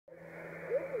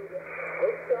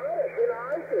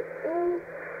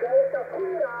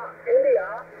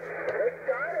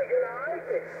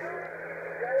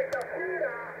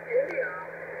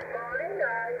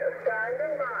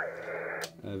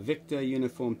Victor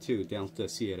Uniform 2, Delta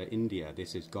Sierra India.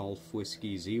 This is Golf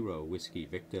Whiskey 0, Whiskey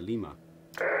Victor Lima.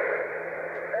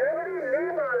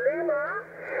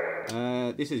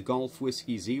 This is Golf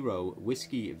Whiskey 0,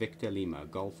 Whiskey Victor Lima.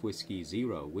 Golf Whiskey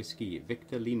 0, Whiskey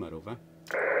Victor Lima, over. Golf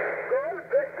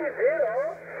Whiskey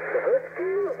 0,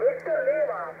 Whiskey Victor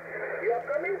Lima. You are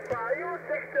coming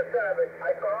 567.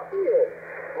 I copy you.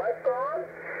 My call,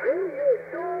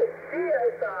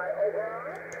 VU2DSI, over.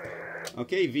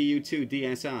 Okay,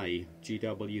 VU2DSI,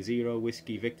 GW0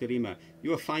 Whiskey Victor Lima.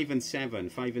 You are 5 and 7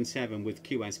 with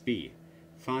QSB.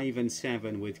 5 and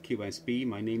 7 with QSB.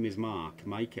 My name is Mark.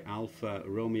 Mike Alpha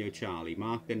Romeo Charlie.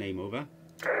 Mark, the name, over. Okay,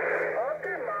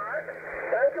 Mark.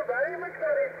 Thank you very much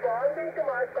for responding to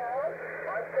my call.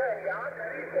 My friend, Yak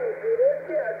speaking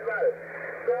seriously as well.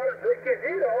 So, Whiskey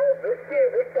 0, Whiskey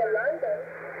Victor London.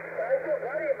 Thank you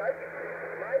very much.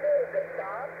 My name is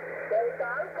Victor. Delta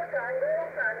Alpha Tango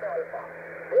and Alpha.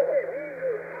 This is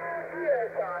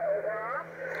VU2DSI, over.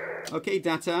 Okay,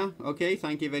 Data. Okay,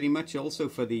 thank you very much also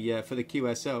for the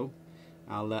QSO.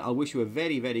 I'll wish you a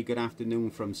very, very good afternoon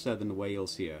from Southern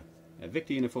Wales here.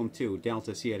 Victor Uniform 2,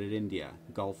 Delta Sierra India.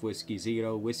 Golf Whiskey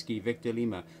 0, Whiskey Victor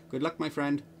Lima. Good luck, my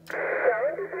friend. 73,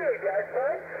 yes,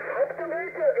 sir. Hope to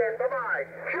meet you again. Bye-bye.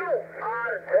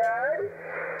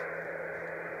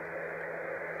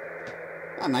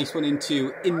 QRZ. A nice one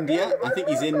into India. I think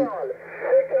he's in...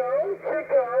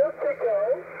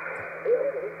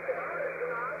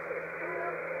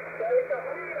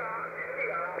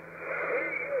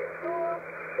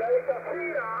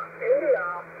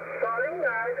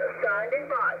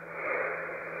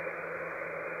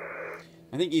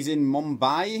 I think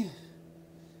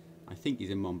he's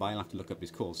in Mumbai. I'll have to look up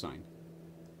his call sign.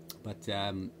 But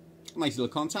nice little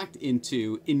contact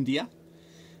into India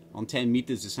on 10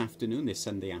 meters this afternoon, this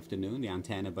Sunday afternoon. The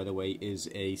antenna, by the way, is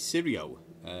a Sirio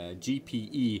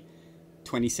GPE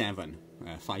 27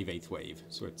 5/8 wave.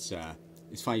 So it's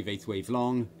 5/8 wave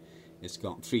long. It's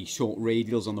got 3 short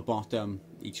radials on the bottom.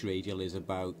 Each radial is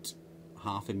about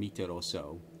half a meter or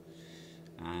so,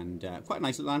 and quite a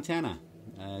nice little antenna.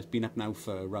 It's been up now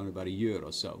for around about a year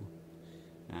or so,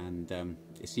 and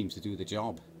it seems to do the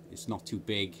job. It's not too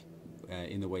big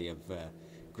in the way of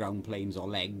ground planes or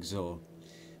legs or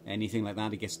anything like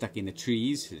that. It gets stuck in the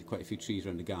trees. There's quite a few trees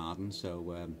around the garden,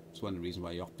 so it's one of the reasons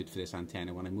why I opted for this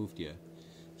antenna when I moved here.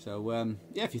 So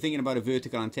yeah, if you're thinking about a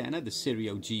vertical antenna, the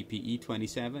Sirio GPE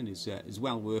 27 is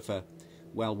well worth a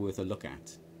look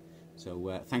at.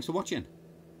 So thanks for watching.